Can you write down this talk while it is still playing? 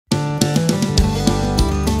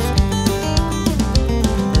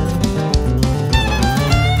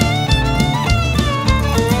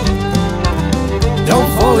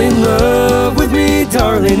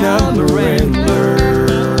darling, I'm a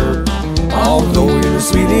rambler. Although you're the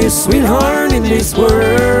sweetest sweetheart in this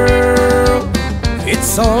world,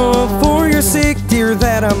 it's all for your sake, dear,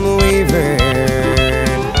 that I'm leaving.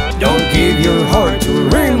 Don't give your heart to a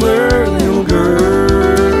rambler, little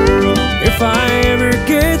girl. If I ever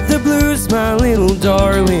get the blues, my little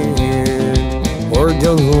darling, or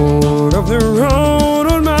the load of the road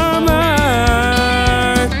on my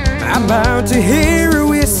mind, I'm about to hear a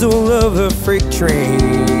whistle of a freight train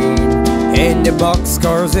and the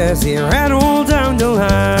boxcars as they rattle down the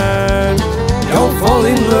line. Don't fall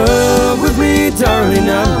in love with me, darling,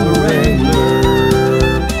 I'm a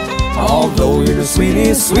rambler. Although you're the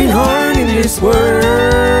sweetest sweetheart in this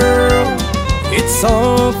world, it's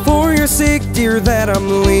all for your sake, dear, that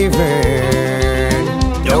I'm leaving.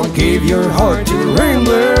 Don't give your heart to a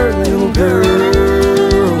rambler, little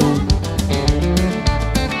girl.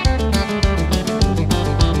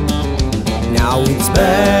 Now it's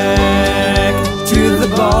back to the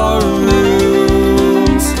bar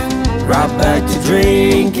rooms, right back to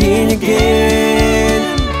drinking again.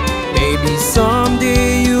 Maybe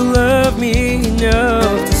someday you'll love me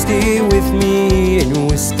enough to stay with me, and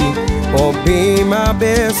whiskey will be my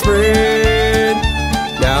best friend.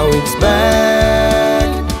 Now it's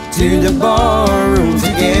back to the bar rooms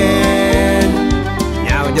again.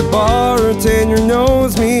 Now the bartender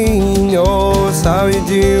knows me, he knows how you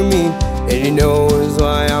do me, and he knows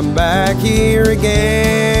why I'm back here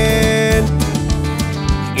again.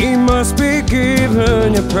 He must be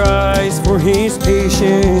given a prize for his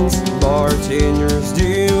patience, bartenders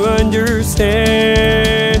do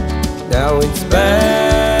understand. Now it's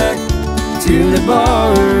back to the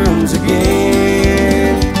bar rooms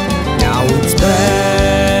again. Now it's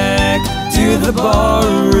back to the bar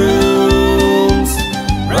rooms,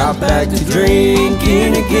 right back to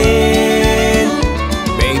drinking again.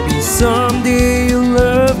 Maybe someday you'll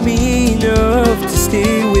love me enough to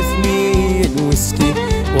stay with me, and whiskey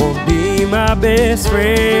won't be my best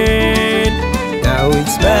friend. Now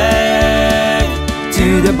it's back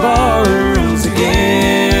to the bar rooms again.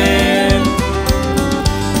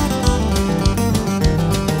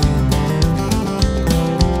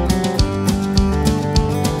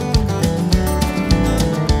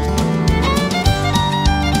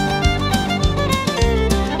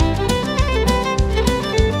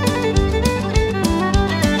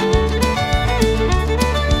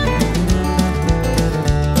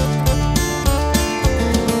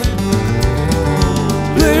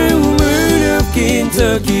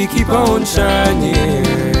 Kentucky, keep on shining.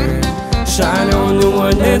 Shine on the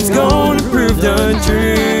one that's gonna prove the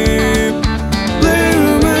truth.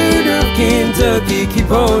 Blue moon of Kentucky, keep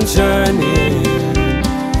on shining.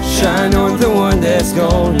 Shine on the one that's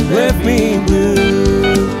gonna left me blue.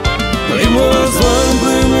 It was one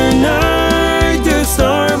blue moon night, the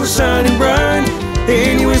stars were shining bright,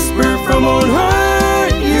 and he whispered from on high,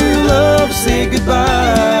 your love, say goodbye.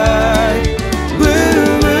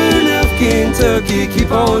 Kentucky,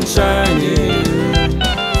 keep on shining.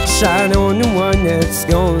 Shine on the one that's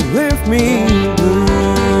gonna left me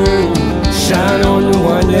blue. Shine on the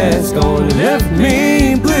one that's gonna left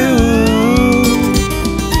me blue.